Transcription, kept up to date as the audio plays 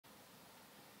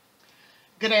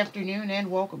Good afternoon and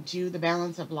welcome to The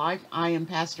Balance of Life. I am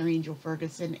Pastor Angel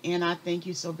Ferguson and I thank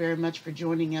you so very much for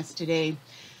joining us today.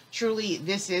 Truly,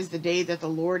 this is the day that the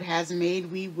Lord has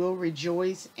made. We will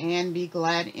rejoice and be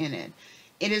glad in it.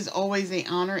 It is always an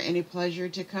honor and a pleasure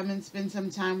to come and spend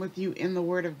some time with you in the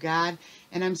Word of God,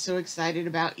 and I'm so excited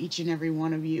about each and every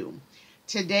one of you.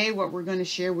 Today, what we're going to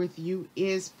share with you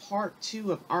is part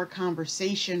 2 of our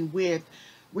conversation with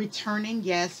returning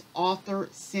guest author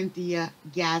Cynthia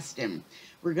Gadson.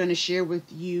 We're going to share with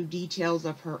you details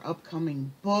of her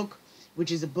upcoming book,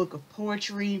 which is a book of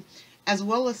poetry, as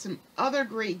well as some other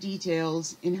great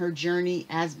details in her journey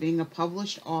as being a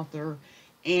published author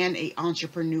and an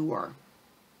entrepreneur.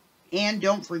 And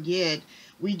don't forget,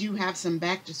 we do have some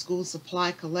back to school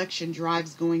supply collection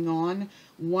drives going on.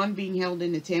 One being held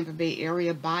in the Tampa Bay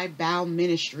area by Bow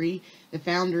Ministry. The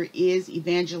founder is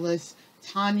Evangelist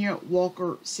Tanya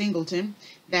Walker Singleton.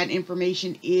 That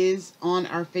information is on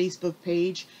our Facebook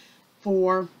page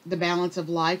for The Balance of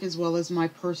Life, as well as my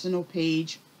personal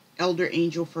page, Elder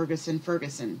Angel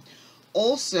Ferguson.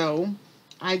 Also,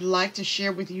 I'd like to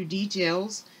share with you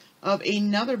details of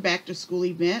another back to school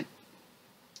event.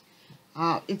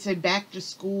 It's a back to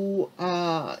school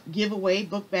giveaway,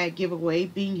 book bag giveaway,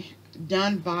 being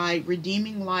done by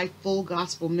Redeeming Life Full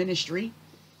Gospel Ministry.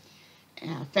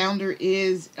 Founder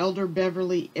is Elder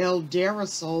Beverly L.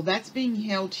 Darasol. That's being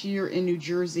held here in New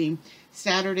Jersey,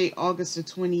 Saturday, August the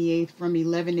 28th from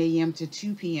 11 a.m. to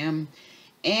 2 p.m.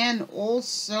 And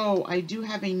also, I do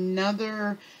have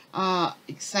another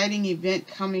exciting event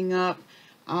coming up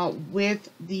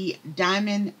with the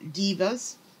Diamond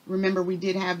Divas. Remember, we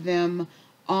did have them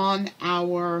on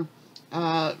our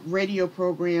radio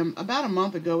program about a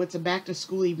month ago. It's a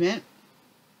back-to-school event,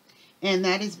 and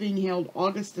that is being held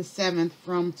August the 7th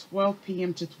from 12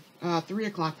 p.m. to 3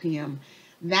 o'clock p.m.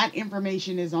 That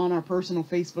information is on our personal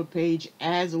Facebook page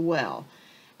as well.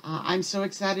 I'm so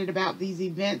excited about these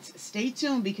events. Stay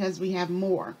tuned because we have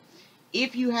more.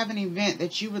 If you have an event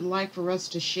that you would like for us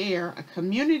to share, a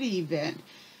community event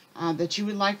that you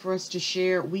would like for us to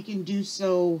share, we can do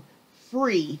so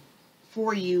free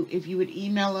for you if you would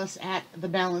email us at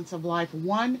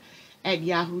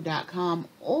thebalanceoflife1@yahoo.com.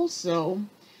 Also,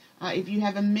 if you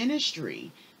have a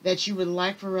ministry that you would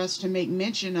like for us to make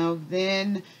mention of,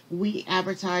 then we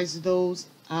advertise those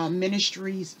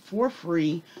ministries for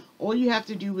free. All you have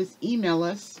to do is email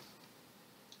us.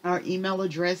 Our email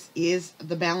address is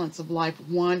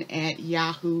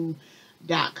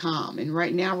thebalanceoflife1@yahoo.com. And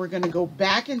right now we're going to go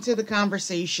back into the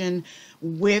conversation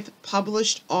with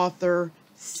published author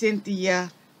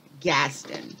Cynthia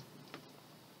Gadson.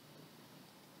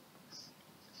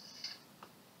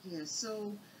 Yeah,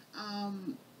 so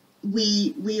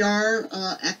we are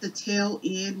at the tail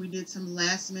end. We did some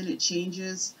last minute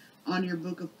changes on your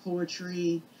book of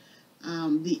poetry.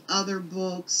 The other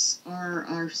books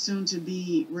are soon to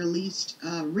be released,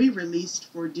 re-released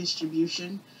for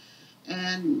distribution.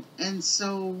 And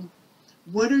so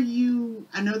what are you,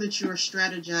 I know that you're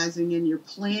strategizing and you're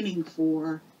planning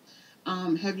for,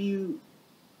 have you,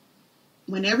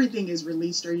 when everything is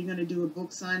released, are you going to do a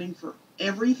book signing for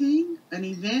everything, an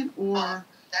event, or?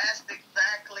 That's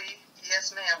exactly,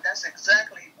 yes ma'am, that's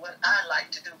exactly what I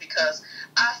like to do, because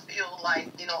I feel like,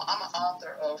 I'm an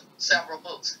author of several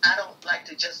books. I don't like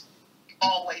to just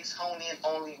always hone in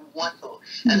only one book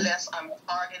unless I'm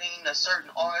targeting a certain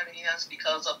audience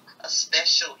because of a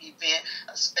special event,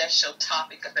 a special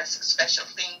topic, a special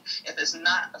theme. If it's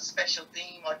not a special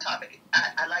theme or topic,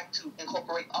 I like to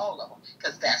incorporate all of them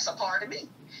because that's a part of me,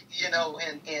 and I'm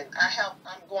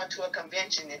going to a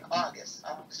convention in August,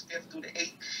 5th through the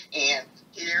 8th, and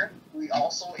here we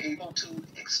also able to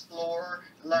explore,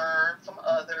 learn from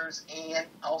others, and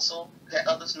also let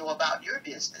others know about your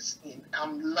business. And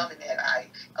I'm loving that. I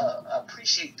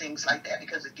appreciate things like that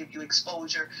because it gives you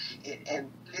exposure. And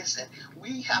listen,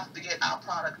 we have to get our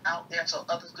product out there so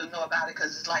others can know about it,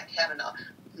 because it's like having a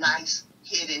nice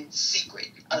hidden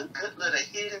secret, a good little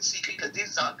hidden secret, because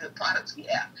these are good products we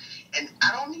have. And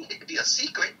I don't need it to be a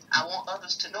secret. I want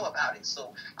others to know about it.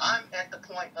 So I'm at the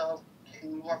point of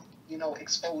getting more,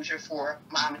 exposure for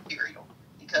my material,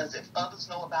 because if others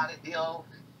know about it, they'll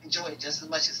enjoy it just as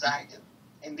much as I do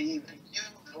and be able to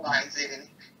utilize it and,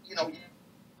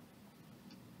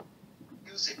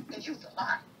 use it and use it a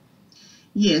lot.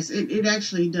 Yes, it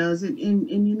actually does. And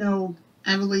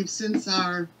I believe since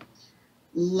our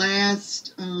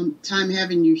last time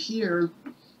having you here,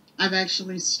 I've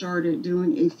actually started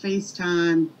doing a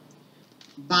FaceTime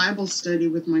Bible study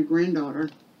with my granddaughter.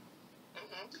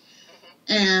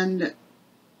 And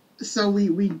so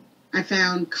I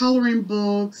found coloring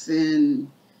books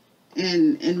and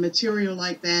and material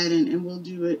like that, and we'll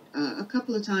do it a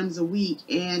couple of times a week.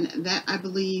 And that, I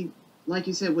believe, like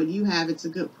you said, what you have, it's a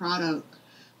good product,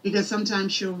 because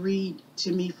sometimes she'll read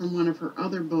to me from one of her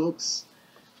other books,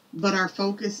 but our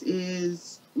focus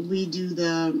is we do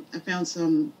I found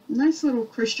some nice little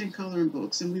Christian coloring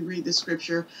books, and we read the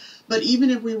scripture. But even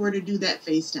if we were to do that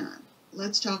FaceTime,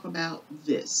 let's talk about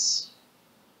this.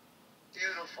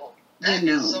 Beautiful. That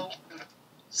is so beautiful.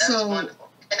 That's wonderful.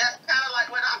 And that's kind of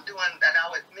like what I'm doing that I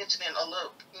was mentioning a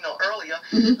little, earlier.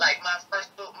 Mm-hmm. Like my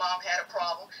first book, Mom Had a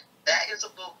Problem. That is a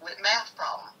book with math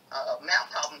problem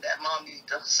that mom needed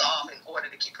to solve in order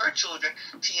to keep her children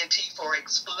TNT for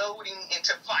exploding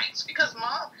into fights. Because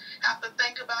mom have to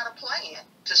think about a plan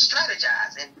to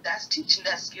strategize, and that's teaching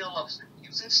that skill of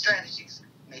using strategies,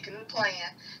 making a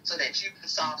plan so that you can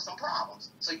solve some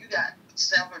problems. So you got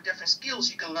several different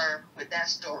skills you can learn with that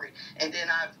story. And then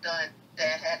I've done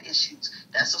Dad Had Issues.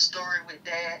 That's a story with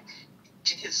dad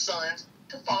to his sons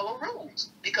to follow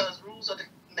rules, because rules are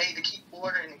made to keep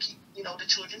order and to keep, the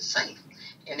children safe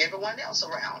and everyone else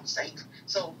around safe.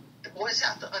 So the boys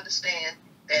have to understand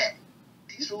that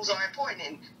these rules are important,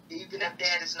 and even if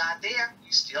dad is not there,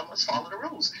 you still must follow the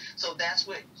rules. So that's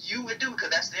what you would do, because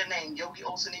that's their name, Yogi,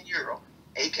 Olsen, and Euro,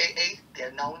 aka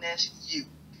they're known as you.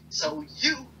 So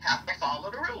you have to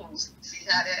follow the rules. See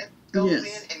how that goes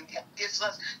in and gets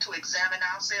us to examine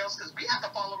ourselves, because we have to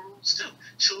follow rules too,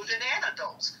 children and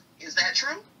adults. Is that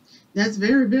true? That's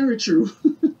very, very true.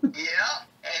 Yeah.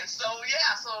 And so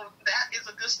that is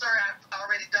a good story. I've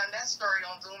already done that story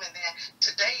on Zoom. And then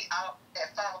today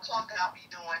at 5 o'clock, I'll be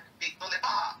doing Big Bully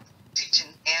Bob, teaching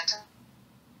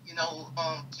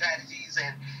strategies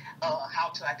and how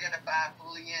to identify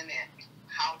bullying and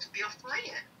how to be a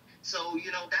friend. So,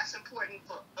 that's important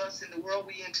for us in the world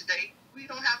we're in today. We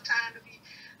don't have time to be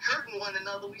hurting one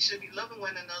another. We should be loving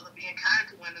one another, being kind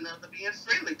to one another, being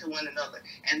friendly to one another.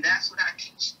 And that's what I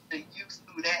teach the youth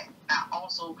through that. I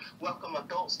also welcome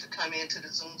adults to come into the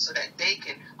Zoom so that they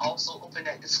can also open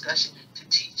that discussion to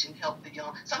teach and help the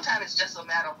young. Sometimes it's just a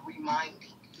matter of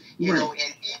reminding, and even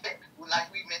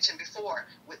like we mentioned before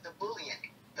with the bullying,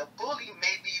 the bully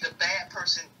may be the bad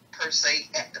person per se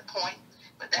at the point,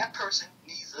 but that person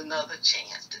needs another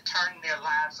chance to turn their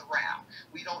lives around.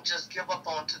 We don't just give up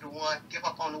on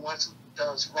the ones who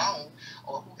does wrong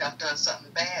or who have done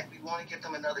something bad. We want to give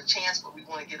them another chance, but we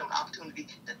want to give them an opportunity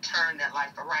to turn their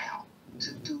life around,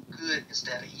 to do good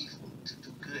instead of evil, to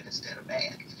do good instead of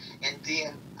bad. And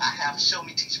then I have Show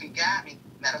Me, Teach Me, Guide Me.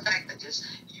 Matter of fact, I just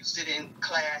used it in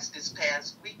class this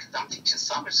past week because I'm teaching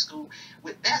summer school.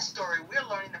 With that story, we're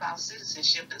learning about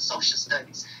citizenship and social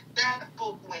studies. That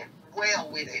book went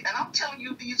well with it. And I'm telling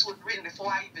you, these were written before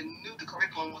I even knew the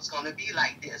curriculum was going to be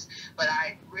like this. But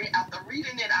after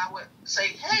reading it, I would say,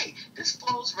 hey, this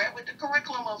flows right with the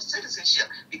curriculum of citizenship,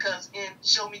 because in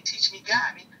Show Me, Teach Me,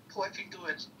 Guide Me, poetry through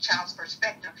a child's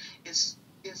perspective is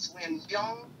when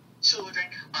young children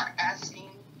are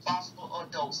asking responsible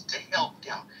adults to help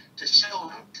them, to show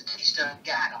them, to teach them,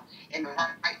 guide them in the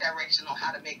right direction on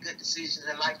how to make good decisions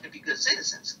in life, to be good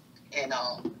citizens. And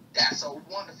that's a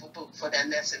wonderful book for that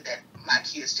lesson that my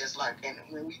kids just learned. And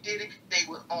when we did it, they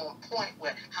were on point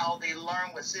with how they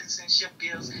learn what citizenship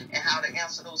is and how to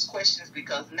answer those questions,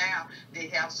 because now they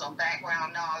have some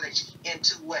background knowledge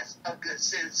into what a good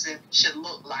citizen should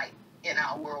look like in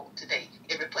our world today.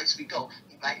 Every place we go,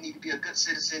 you might need to be a good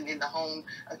citizen in the home,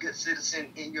 a good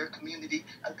citizen in your community,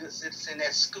 a good citizen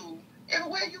at school,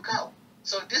 everywhere you go.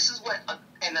 So this is what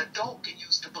an adult can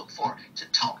use the book for,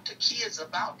 to talk to kids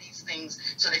about these things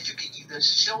so that you can either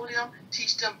show them,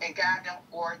 teach them, and guide them,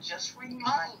 or just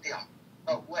remind them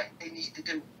of what they need to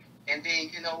do. And then,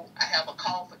 I have a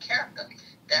call for character.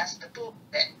 That's the book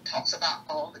that talks about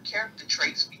all the character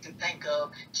traits we can think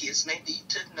of kids may need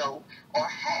to know or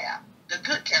have, the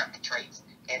good character traits.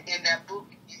 And in that book,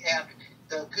 you have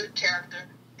the good character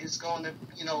is going to,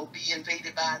 be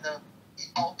invaded by the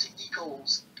alter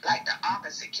egos, like the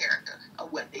opposite character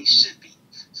of what they should be.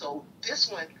 So this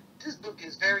book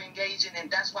is very engaging,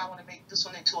 and that's why I want to make this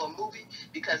one into a movie,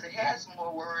 because it has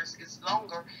more words, it's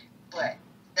longer, but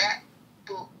that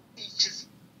book teaches,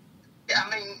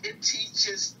 it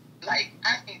teaches, like,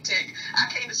 I can't tell you,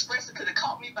 I can't express it because it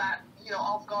caught me by,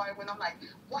 off guard when I'm like,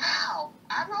 wow,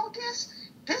 I wrote this?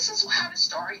 This is how the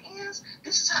story ends.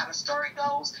 This is how the story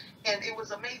goes. And it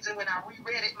was amazing when I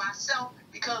reread it myself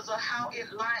because of how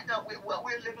it lined up with what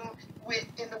we're living with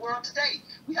in the world today.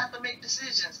 We have to make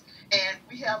decisions, and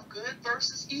we have good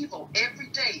versus evil every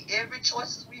day. Every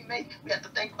choices we make, we have to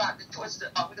think about the choices.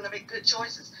 Are we going to make good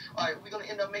choices, or are we going to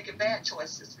end up making bad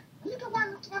choices? We're the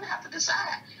ones going to have to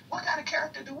decide what kind of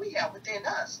character do we have within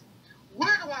us.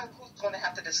 We're the one who's going to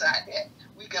have to decide that.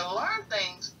 We can learn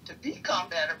things to become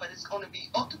better, but it's going to be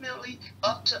ultimately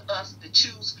up to us to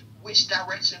choose which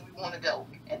direction we want to go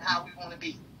and how we want to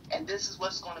be. And this is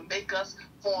what's going to make us,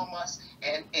 form us,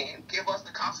 and give us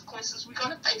the consequences we're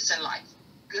going to face in life.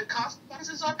 Good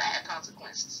consequences or bad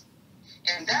consequences.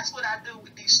 And that's what I do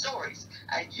with these stories.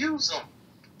 I use them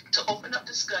to open up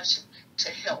discussion,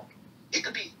 to help. It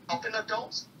could be helping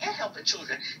adults and helping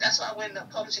children. That's why when the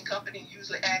publishing company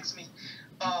usually asks me,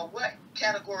 what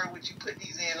category would you put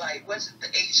these in? Like, what's the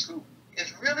age group?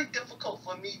 It's really difficult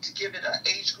for me to give it an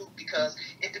age group because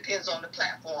it depends on the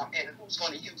platform and who's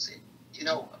going to use it. You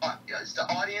know, is the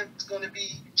audience going to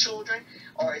be children,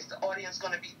 or is the audience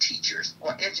going to be teachers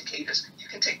or educators? You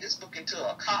can take this book into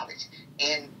a college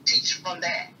and teach from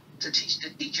that, to teach the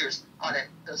teachers, or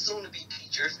the soon-to-be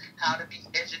teachers, how to be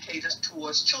educators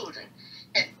towards children.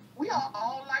 And we are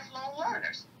all lifelong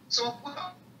learners. So if we're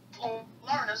lifelong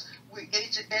learners, we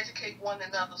educate one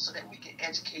another so that we can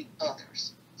educate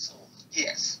others. So,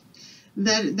 yes.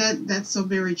 That's so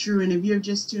very true. And if you've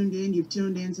just tuned in, you've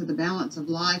tuned into The Balance of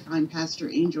Life. I'm Pastor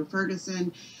Angel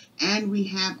Ferguson, and we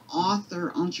have author,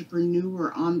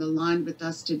 entrepreneur on the line with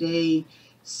us today,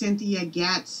 Cynthia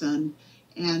Gadson,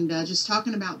 and just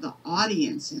talking about the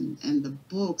audience and the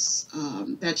books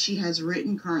that she has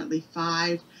written, currently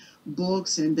 5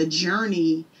 books, and the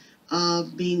journey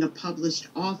of being a published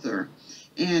author.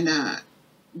 And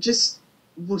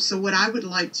so what I would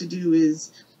like to do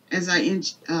is, as I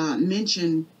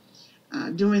mentioned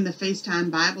during the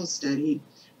FaceTime Bible study,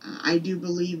 I do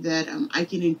believe that I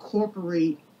can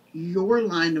incorporate your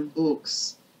line of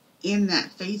books in that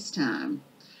FaceTime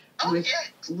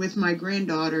with my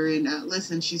granddaughter. And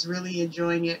listen, she's really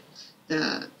enjoying it.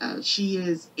 She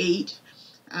is 8.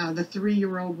 The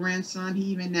 3-year-old grandson, he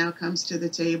even now comes to the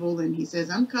table and he says,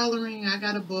 "I'm coloring, I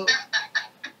got a book."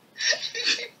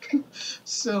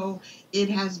 So it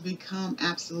has become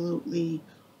absolutely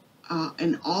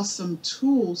an awesome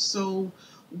tool. So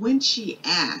when she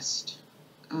asked,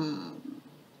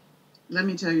 let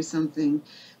me tell you something,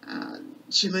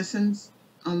 she listens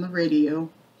on the radio,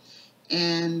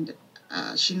 and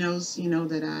she knows,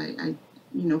 that I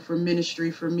for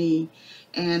ministry for me.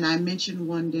 And I mentioned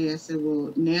one day, I said,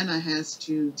 well, Nana has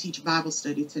to teach Bible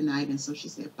study tonight. And so she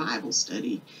said, Bible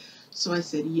study. So I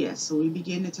said, yes. So we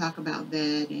began to talk about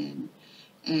that,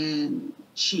 and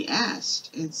she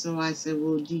asked, and so I said,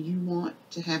 well, do you want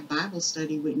to have Bible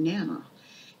study with Nana?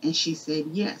 And she said,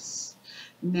 yes.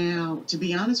 Now, to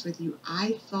be honest with you,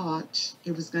 I thought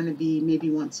it was going to be maybe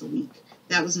once a week.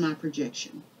 That was my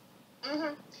projection.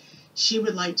 Mm-hmm. She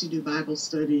would like to do Bible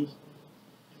study,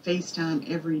 FaceTime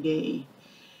every day.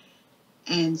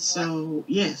 And so,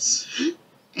 yes.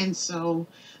 And so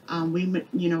I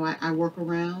work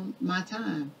around my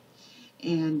time.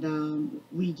 And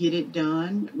we get it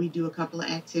done. We do a couple of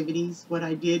activities. What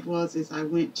I did is I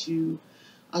went to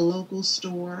a local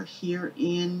store here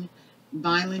in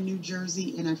Vineland, New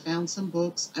Jersey, and I found some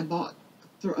books. I bought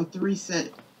a 3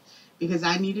 set because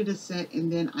I needed a set,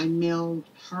 and then I mailed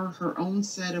her own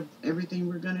set of everything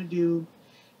we're going to do.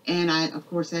 And I, of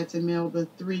course, had to mail the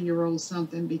 3-year-old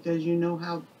something because you know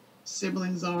how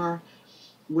siblings are.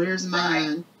 Where's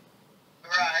mine?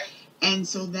 Right. And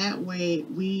so that way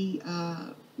we,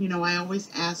 I always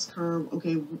ask her,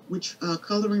 okay, which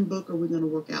coloring book are we going to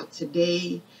work out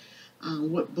today?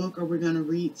 What book are we going to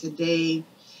read today?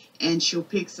 And she'll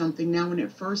pick something. Now, when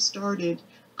it first started,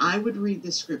 I would read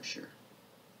the scripture.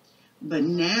 But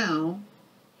now,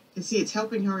 you see, it's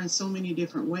helping her in so many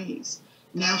different ways.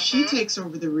 Now she takes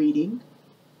over the reading.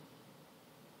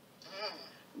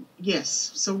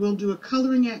 Yes, so we'll do a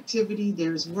coloring activity.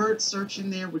 There's word search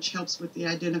in there, which helps with the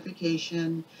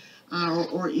identification,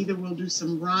 or either we'll do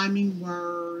some rhyming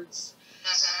words.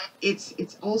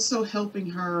 It's also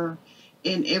helping her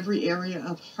in every area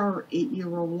of her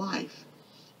 8-year-old life.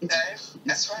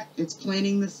 That's right. It's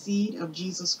planting the seed of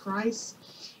Jesus Christ.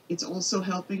 It's also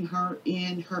helping her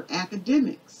in her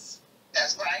academics.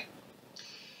 That's right.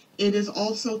 It is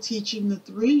also teaching the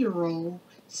 3-year-old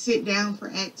sit down for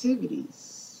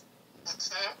activities.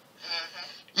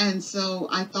 And so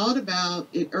I thought about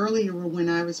it earlier when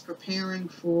I was preparing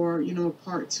for,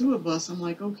 part 2 of us. I'm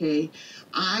like, okay,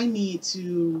 I need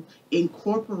to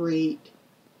incorporate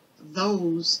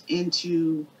those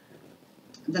into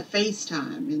the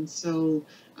FaceTime. And so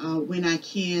when I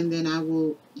can, then I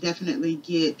will definitely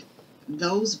get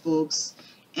those books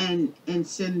and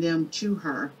send them to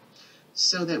her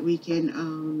so that we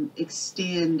can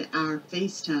extend our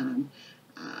FaceTime.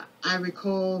 I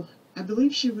recall, I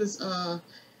believe she was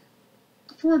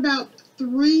for about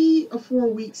 3 or 4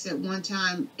 weeks at one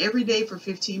time, every day for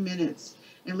 15 minutes.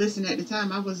 And listen, at the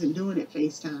time, I wasn't doing it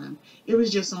FaceTime. It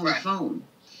was just on the phone.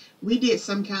 We did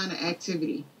some kind of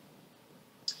activity.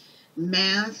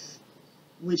 Math,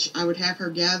 which I would have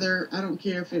her gather. I don't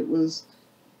care if it was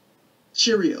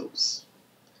Cheerios.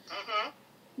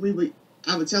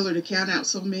 I would tell her to count out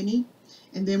so many,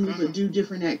 and then we would do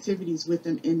different activities with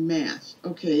them in math.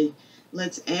 Okay,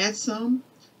 let's add some,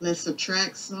 let's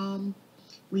subtract some.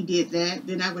 We did that.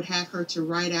 Then I would have her to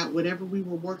write out whatever we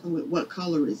were working with. What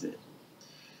color is it?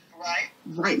 Right.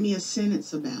 Write me a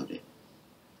sentence about it.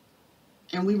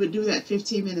 And we would do that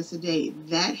 15 minutes a day.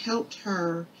 That helped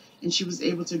her, and she was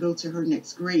able to go to her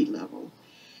next grade level.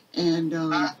 And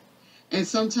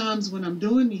sometimes when I'm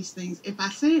doing these things, if I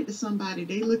say it to somebody,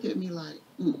 they look at me like,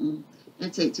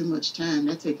 that take too much time.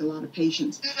 That take a lot of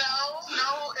patience. No,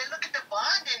 and look at the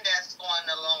bonding that's going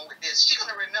along with this. She's going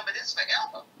to remember this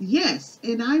forever. Yes,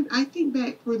 and I think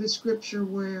back for the scripture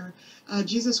where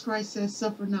Jesus Christ says,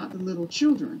 suffer not the little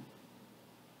children.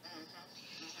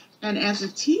 And as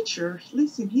a teacher,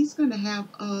 listen, he's going to have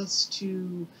us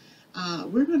to,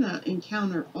 we're going to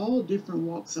encounter all different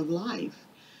walks of life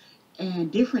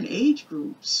and different age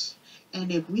groups.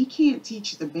 And if we can't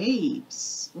teach the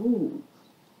babes, ooh.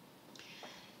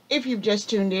 If you've just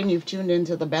tuned in, you've tuned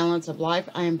into The Balance of Life.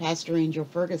 I am Pastor Angel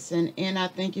Ferguson, and I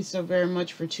thank you so very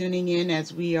much for tuning in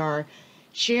as we are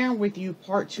sharing with you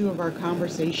part 2 of our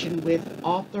conversation with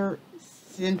author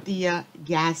Cynthia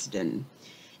Gadson.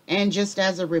 And just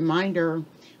as a reminder,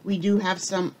 we do have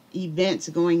some events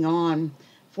going on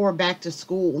for back to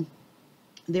school.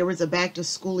 There was a back to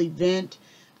school event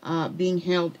being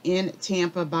held in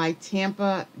Tampa by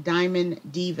Tampa Diamond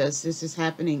Divas. This is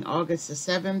happening August the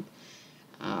 7th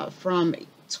from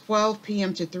 12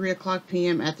 p.m. to 3 o'clock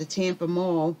p.m. at the Tampa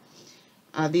Mall.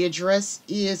 The address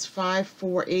is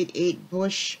 5488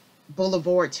 Bush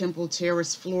Boulevard, Temple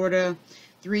Terrace, Florida,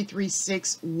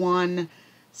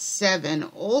 33617.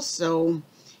 Also,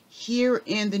 here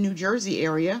in the New Jersey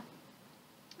area,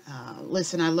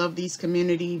 listen, I love these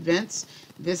community events.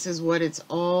 This is what it's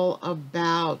all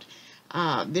about.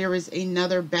 There is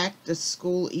another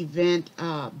back-to-school event,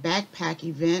 backpack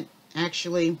event,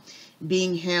 actually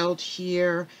being held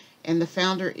here, and the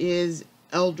founder is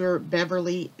Elder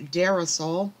Beverly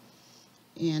Darasol.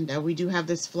 And we do have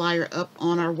this flyer up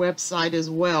on our website as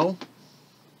well.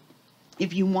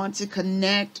 If you want to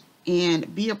connect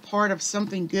and be a part of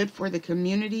something good for the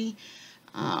community,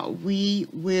 we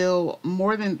will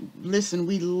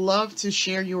we love to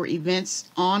share your events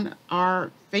on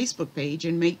our Facebook page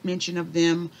and make mention of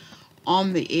them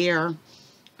on the air.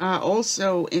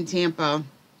 Also in Tampa,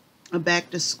 a back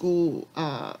to school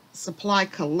supply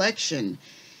collection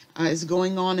is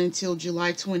going on until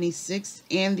July 26th,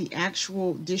 and the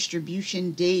actual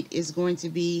distribution date is going to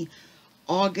be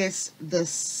August the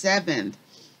 7th.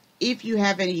 If you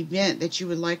have an event that you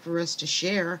would like for us to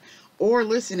share, or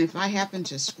listen, if I happen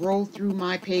to scroll through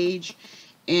my page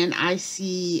and I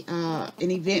see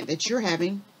an event that you're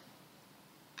having,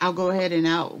 I'll go ahead and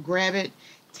I'll grab it,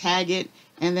 tag it,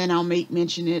 and then I'll make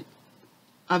mention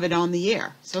of it on the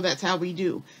air. So that's how we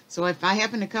do. So if I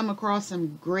happen to come across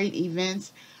some great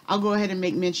events, I'll go ahead and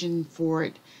make mention for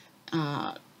it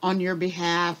on your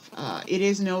behalf. It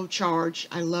is no charge.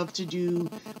 I love to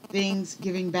do things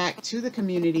giving back to the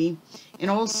community. And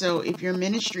also, if your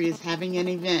ministry is having an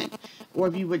event, or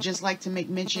if you would just like to make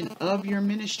mention of your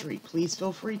ministry, please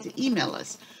feel free to email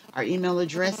us. Our email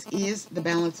address is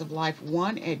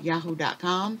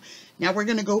thebalanceoflife1@yahoo.com. Now we're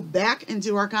going to go back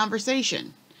into our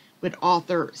conversation with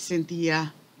author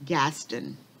Cynthia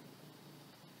Gadson.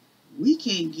 We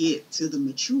can't get to the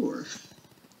mature.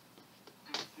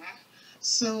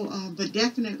 So, but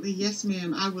definitely, yes,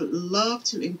 ma'am, I would love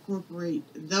to incorporate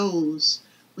those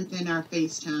within our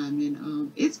FaceTime.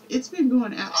 And it's been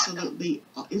going absolutely,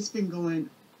 it's been going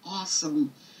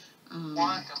awesome.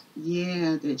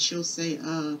 Yeah, that she'll say,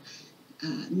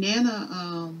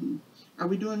 Nana, are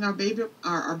we doing our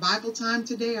Bible time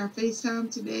today, our FaceTime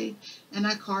today? And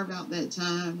I carve out that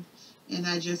time, and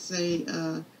I just say,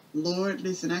 Lord,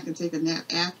 listen, I can take a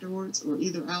nap afterwards, or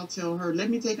either I'll tell her, let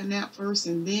me take a nap first,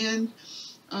 and then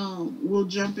we'll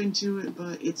jump into it.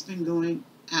 But it's been going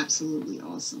absolutely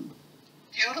awesome.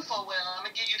 Beautiful. Well, I'm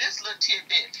going to give you this little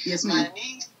tidbit. Yes, ma'am. My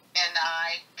niece and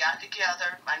I got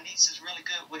together. My niece is really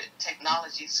good with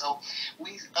technology, so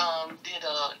we did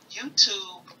a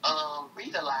YouTube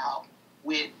read aloud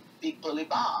with Big Bully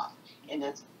Bob. And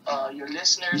if your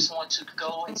listeners want to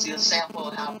go and see a sample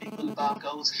of how Big Bully Bob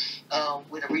goes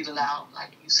with a read aloud,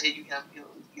 like you said, you have your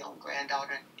young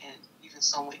granddaughter and even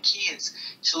some with kids,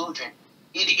 children,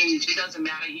 any age, it doesn't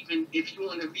matter. Even if you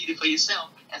want to read it for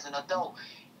yourself as an adult,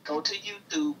 go to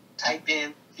YouTube, type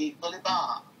in Big Bully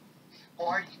Bob.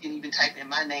 or you can even type in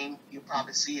my name. You'll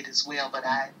probably see it as well, but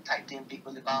I typed in Big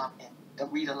Willie Bob, and the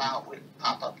read aloud would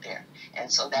pop up there.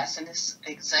 And so that's an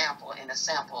example and a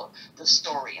sample of the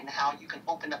story and how you can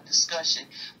open up discussion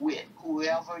with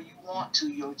whoever you want to,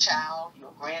 your child,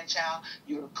 your grandchild,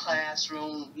 your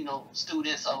classroom,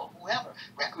 students or whoever,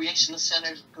 recreational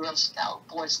centers, Girl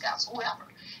Scouts, Boy Scouts, whoever.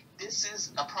 This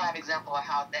is a prime example of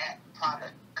how that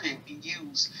product could be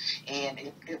used. And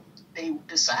if they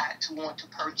decide to want to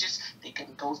purchase, they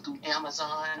can go through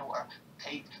Amazon or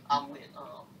pay with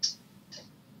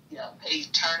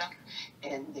Page Turner,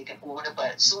 and they can order.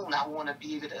 But soon I want to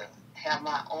be able to have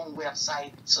my own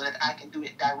website so that I can do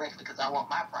it directly, because I want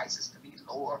my prices to be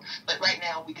lower. But right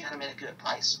now we got them at a good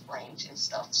price range and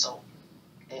stuff. So,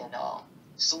 and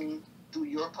soon through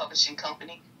your publishing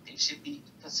company, they should be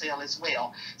for sale as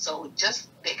well. So just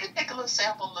they can take a little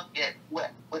sample look at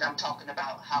what I'm talking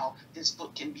about, how this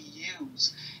book can be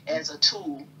used as a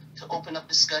tool to open up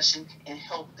discussion and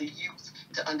help the youth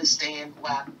to understand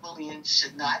why bullying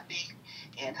should not be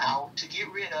and how to get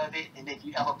rid of it. And if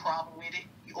you have a problem with it,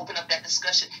 you open up that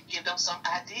discussion, give them some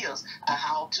ideas of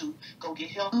how to go get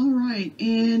help. All right.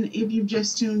 And if you've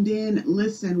just tuned in,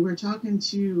 listen, we're talking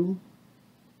to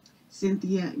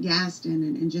Cynthia Gadson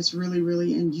and just really,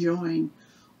 really enjoying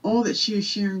all that she is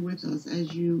sharing with us.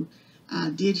 As you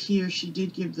did hear, she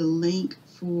did give the link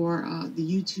for the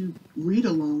YouTube read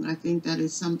along. I think that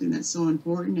is something that's so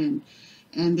important,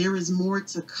 and there is more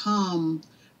to come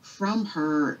from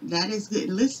her. That is good.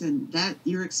 Listen, that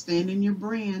you're expanding your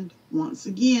brand once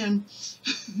again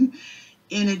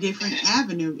in a different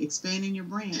avenue, expanding your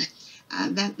brand.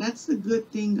 That's the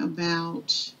good thing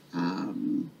about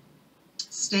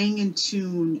staying in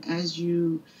tune, as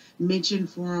you mentioned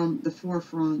from the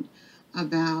forefront,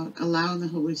 about allowing the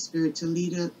Holy Spirit to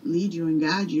lead you and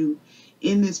guide you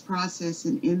in this process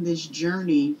and in this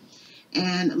journey.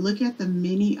 And look at the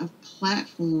many of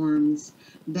platforms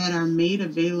that are made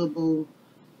available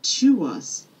to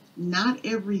us. Not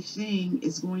everything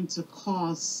is going to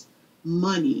cost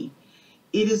money.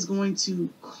 It is going to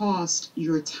cost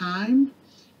your time,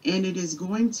 and it is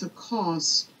going to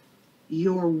cost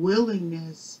your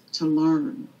willingness to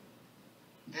learn.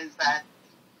 Exactly.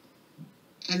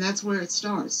 And that's where it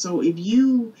starts. So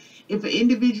if an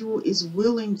individual is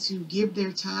willing to give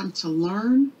their time to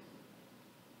learn,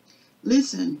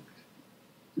 listen,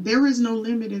 there is no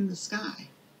limit in the sky.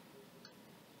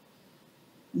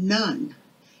 None.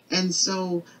 And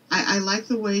so I like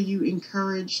the way you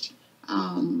encouraged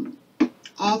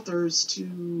authors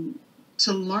to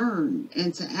learn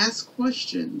and to ask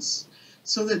questions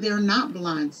so that they're not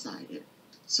blindsided,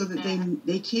 so that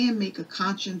they can make a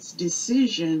conscious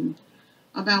decision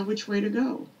about which way to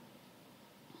go.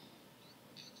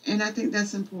 And I think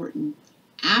that's important.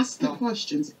 Ask the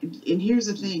questions. And here's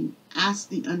the thing, ask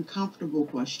the uncomfortable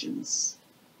questions.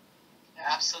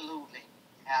 Absolutely.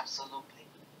 Absolutely.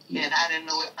 Yeah. And I didn't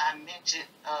know if I mentioned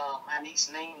my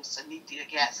niece's name is Cynthia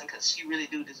Gadson, because she really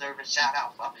do deserve a shout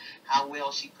out for how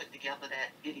well she put together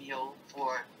that video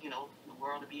for, the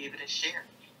world to be able to share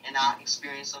in our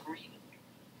experience of reading.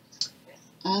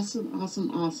 Awesome,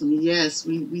 awesome, awesome. Yes,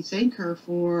 we thank her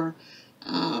for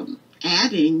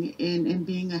adding and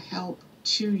being a help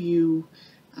to you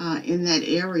in that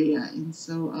area. And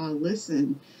so,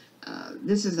 listen,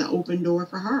 this is an open door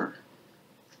for her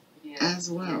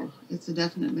as well. It's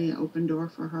definitely an open door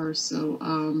for her.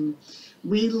 So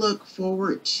we look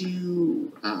forward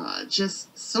to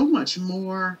just so much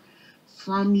more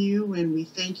from you, and we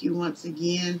thank you once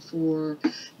again for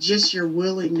just your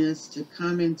willingness to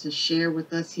come and to share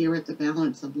with us here at the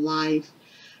Balance of Life.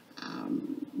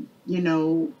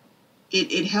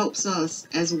 It helps us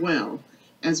as well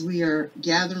as we are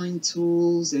gathering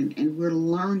tools and we're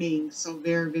learning so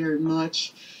very, very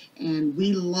much. And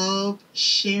we love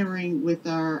sharing with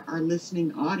our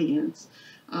listening audience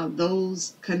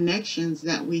those connections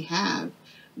that we have.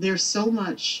 There's so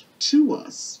much to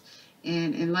us.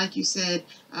 And like you said,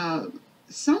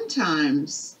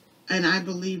 sometimes, and I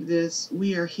believe this,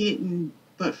 we are hidden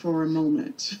but for a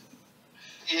moment.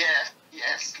 Yeah,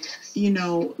 yes.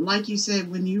 Like you said,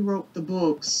 when you wrote the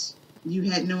books, you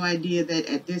had no idea that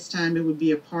at this time it would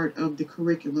be a part of the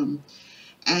curriculum.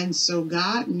 And so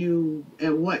God knew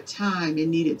at what time it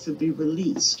needed to be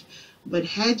released. But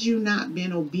had you not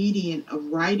been obedient of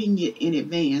writing it in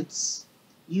advance,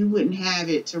 you wouldn't have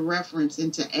it to reference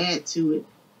and to add to it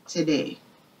today.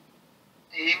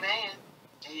 Amen.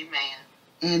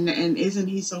 And isn't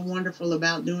he so wonderful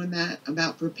about doing that,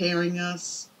 about preparing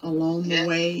us along the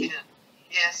way?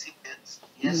 Yes, he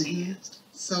is. He is.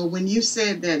 So when you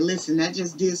said that, listen, that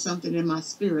just did something in my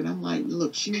spirit. I'm like,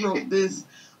 look, she wrote this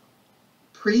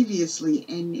previously,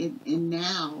 and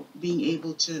now being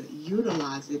able to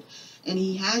utilize it, and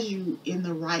he has you in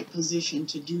the right position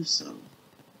to do so.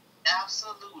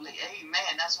 Absolutely.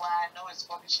 Amen. That's why I know it's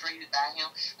orchestrated by him.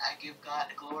 I give God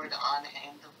the glory, the honor,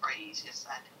 and the praise. Yes,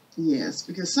 I do. Yes,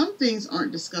 because some things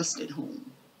aren't discussed at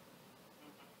home.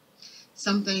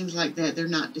 Some things like that, they're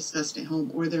not discussed at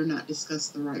home, or they're not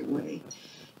discussed the right way.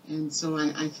 And so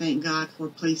I thank God for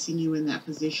placing you in that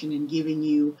position and giving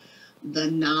you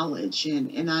the knowledge.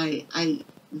 And I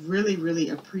really, really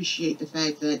appreciate the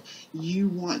fact that you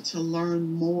want to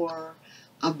learn more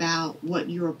about what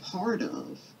you're a part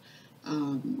of.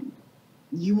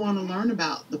 You want to learn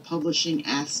about the publishing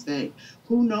aspect.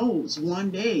 Who knows, one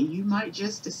day you might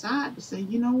just decide to say,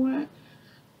 you know what,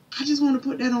 I just want to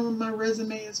put that on my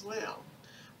resume as well.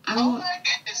 My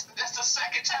goodness, that's the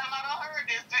second time I heard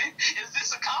this. Is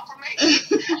this a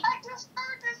confirmation? I just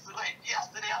heard this like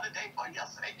yesterday or the day before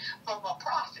yesterday from a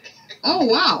prophet. Oh,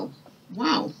 wow.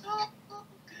 Wow.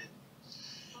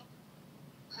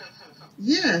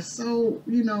 Yeah, so,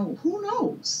 who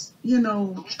knows?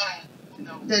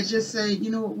 That just say, you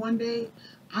know what, one day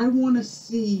I want to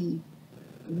see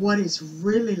what it's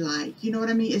really like. You know what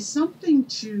I mean? It's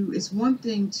one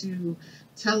thing to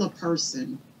tell a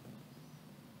person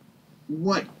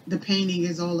what the painting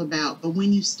is all about, but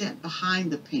when you step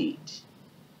behind the paint,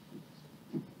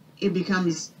 it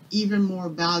becomes even more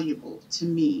valuable to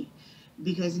me,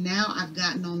 because now I've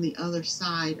gotten on the other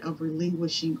side of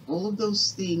relinquishing all of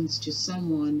those things to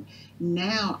someone.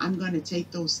 Now I'm going to take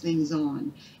those things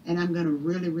on, and I'm going to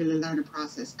really, really learn the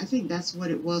process. I think that's what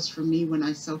it was for me when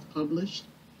I self-published.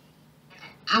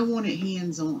 I wanted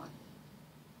hands-on.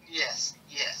 Yes.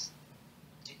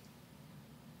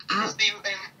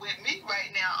 With me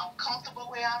right now, I'm comfortable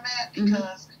where I'm at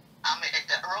because I'm at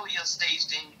the earlier stage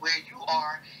than where you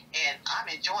are, and I'm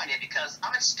enjoying it because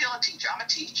I'm still a teacher. I'm a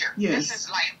teacher. Yes. This is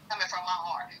like coming from my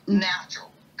heart,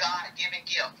 natural, God-given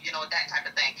gift, that type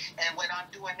of thing. And what I'm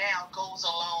doing now goes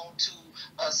along to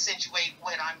accentuate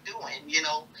what I'm doing.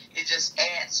 It just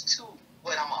adds to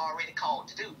what I'm already called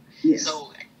to do. Yes.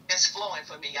 So it's flowing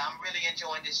for me. I'm really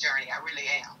enjoying this journey. I really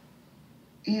am.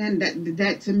 And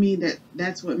that to me,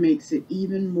 that's what makes it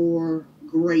even more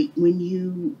great, when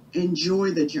you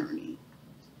enjoy the journey.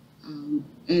 And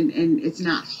it's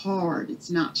not hard.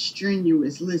 It's not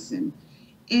strenuous. Listen,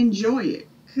 enjoy it,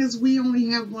 because we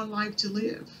only have one life to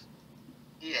live.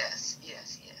 Yes.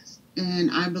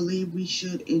 And I believe we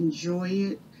should enjoy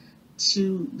it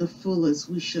to the fullest.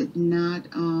 We should not,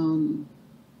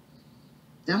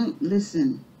 don't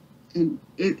listen. And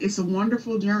it's a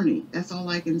wonderful journey. That's all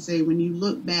I can say. When you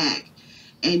look back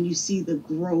and you see the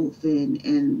growth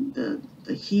and the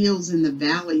hills and the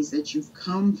valleys that you've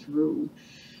come through,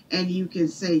 and you can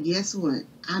say, guess what?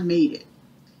 I made it.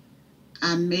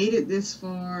 I made it this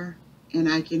far,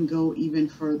 and I can go even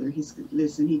further. He's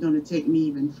going to take me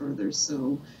even further.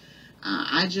 So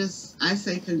I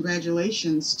say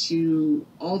congratulations to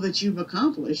all that you've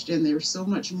accomplished, and there's so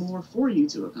much more for you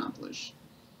to accomplish.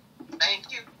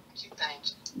 Thank you.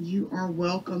 You are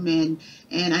welcome,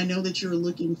 and I know that you're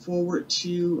looking forward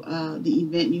to the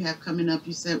event you have coming up.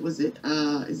 You said, is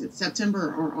it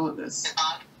September or August?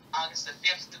 August the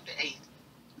 5th through the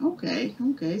 8th.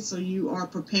 Okay. So you are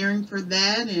preparing for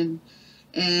that,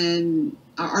 and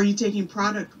are you taking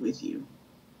product with you?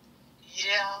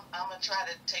 Yeah, I'm gonna try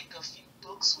to take a few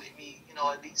books with me,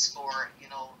 at least for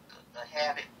to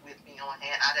have it with me on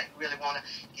hand. I didn't really want to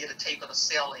get a table to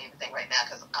sell or anything right now,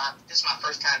 because this is my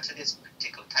first time to this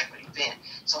particular type of event.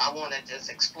 So I want to just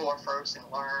explore first and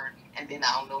learn, and then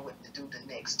I'll know what to do the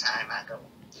next time I go.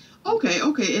 Okay,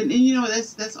 and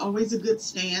that's always a good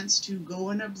stance, to go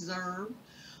and observe,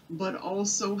 but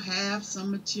also have some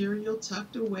material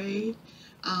tucked away,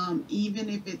 even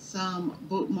if it's some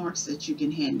bookmarks that you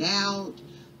can hand out.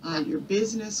 Your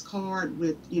business card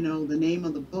with, the name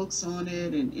of the books on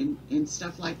it and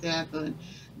stuff like that. But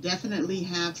definitely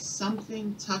have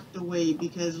something tucked away,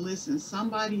 because listen,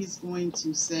 somebody is going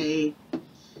to say, do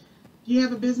you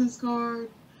have a business card?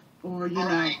 Or,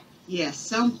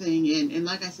 something. And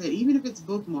like I said, even if it's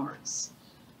bookmarks,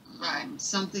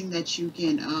 something that you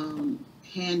can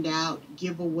hand out,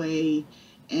 give away,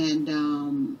 and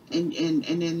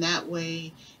in that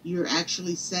way you're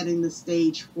actually setting the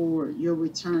stage for your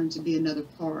return to be another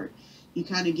part. You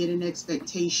kind of get an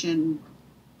expectation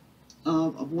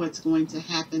of what's going to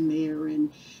happen there,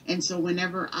 and so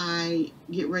whenever I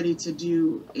get ready to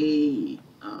do a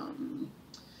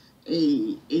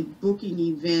booking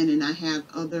event and I have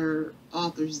other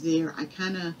authors there, I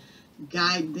kind of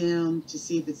guide them to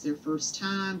see if it's their first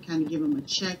time, kind of give them a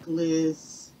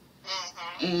checklist.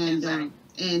 And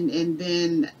And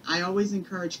then I always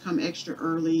encourage come extra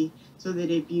early so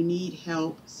that if you need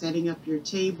help setting up your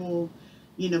table,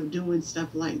 doing stuff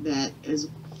like that as.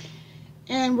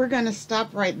 And we're going to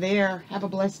stop right there. Have a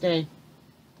blessed day.